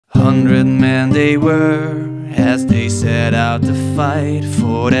100 men they were, as they set out to fight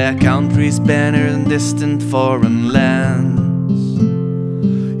for their country's banner in distant foreign lands.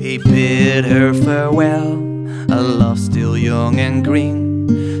 He bid her farewell, a love still young and green.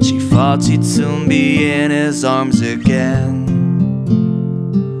 She thought she'd soon be in his arms again.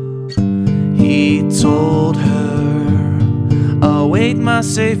 He told her, await my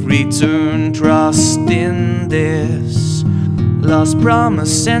safe return, trust in this lost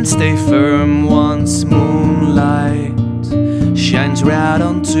promise and stay firm. Once moonlight shines right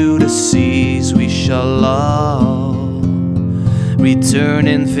onto the seas, we shall all return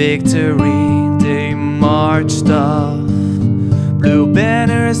in victory. They marched off, blue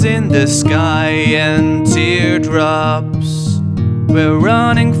banners in the sky, and teardrops were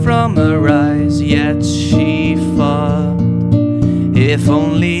running from her eyes. Yet she thought, if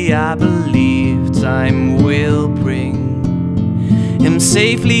only I believe time will bring him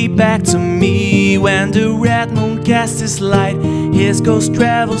safely back to me. When the red moon casts his light, his ghost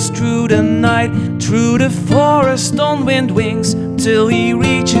travels through the night, through the forest on wind wings, till he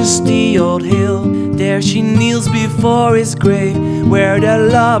reaches the old hill. There she kneels before his grave, where their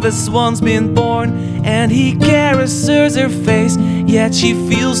love has once been born, and he caresses her face, yet she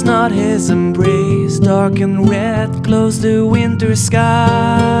feels not his embrace. Dark and red glows the winter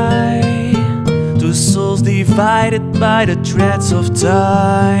sky, two souls divided by the threads of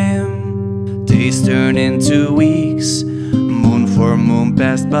time. Days turn into weeks, moon for moon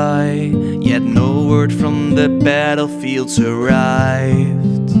passed by, yet no word from the battlefields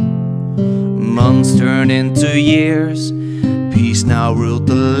arrived. Months turned into years, peace now ruled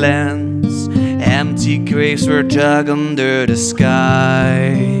the lands, empty graves were dug under the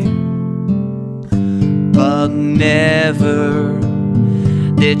sky. But never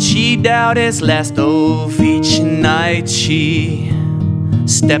did she doubt his last oath. Each night she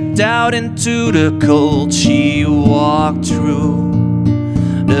stepped out into the cold. She walked through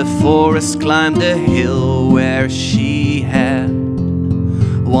the forest, climbed the hill where she had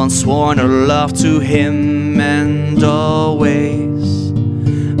once sworn her love to him. And always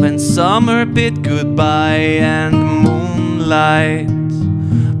when summer bid goodbye and moonlight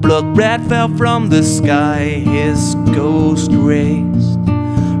blood red fell from the sky, his ghost raised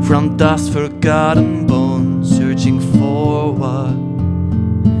from dust forgotten bones, searching for what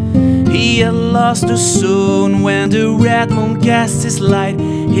he had lost too soon. When the red moon casts his light,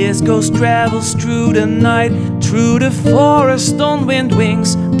 his ghost travels through the night, through the forest on wind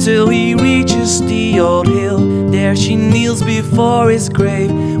wings, till he reaches the old hill. There she kneels before his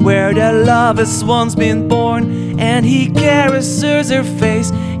grave, where their love has once been born, and he caresses her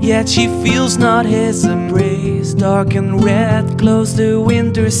face, yet she feels not his embrace. Dark and red glows the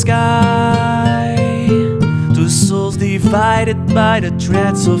winter sky, two souls divided by the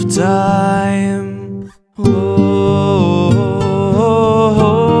threads of time. Oh, oh, oh,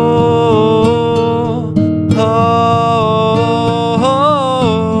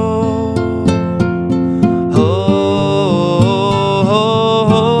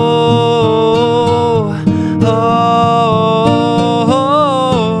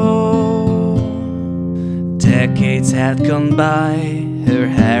 oh. Decades had gone by, her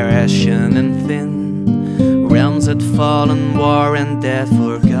hair ashen and thin, realms had fallen, war and death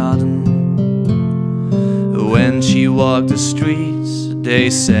forgotten. When she walked the streets, they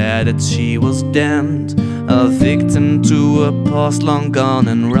said that she was damned, a victim to a past long gone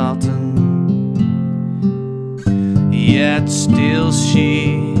and rotten. Yet still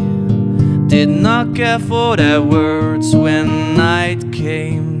she did not care for their words. When night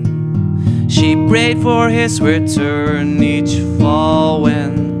came, she prayed for his return. Each fall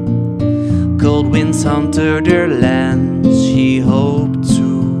when cold winds hunted their lands, she hoped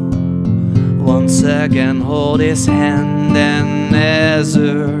to once again hold his hand. And as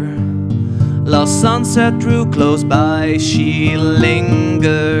her lost sunset drew close by, she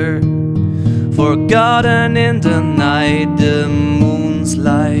lingered, forgotten in the night. The moon's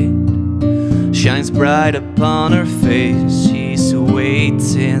light shines bright upon her face. She's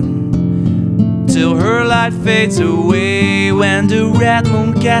waiting till her light fades away. When the red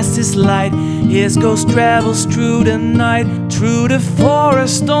moon casts his light, his ghost travels through the night, through the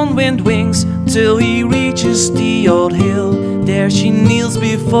forest on wind wings, till he reaches the old hill. There she kneels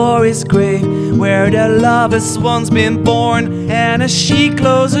before his grave, where their love has once been born. And as she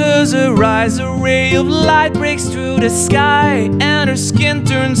closes her eyes, a ray of light breaks through the sky, and her skin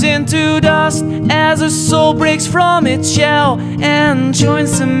turns into dust as her soul breaks from its shell and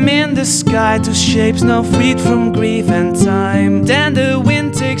joins him in the sky, to shapes now freed from grief and time. Then the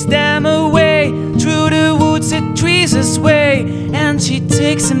wind takes them away through the woods puts it trees his way, and she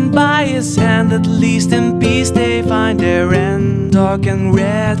takes him by his hand. At least in peace they find their end. Dark and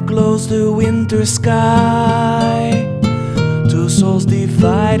red glows the winter sky, two souls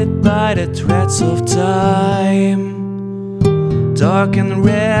divided by the threads of time. Dark and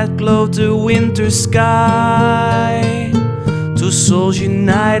red glow the winter sky, two souls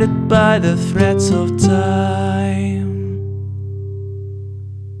united by the threads of time.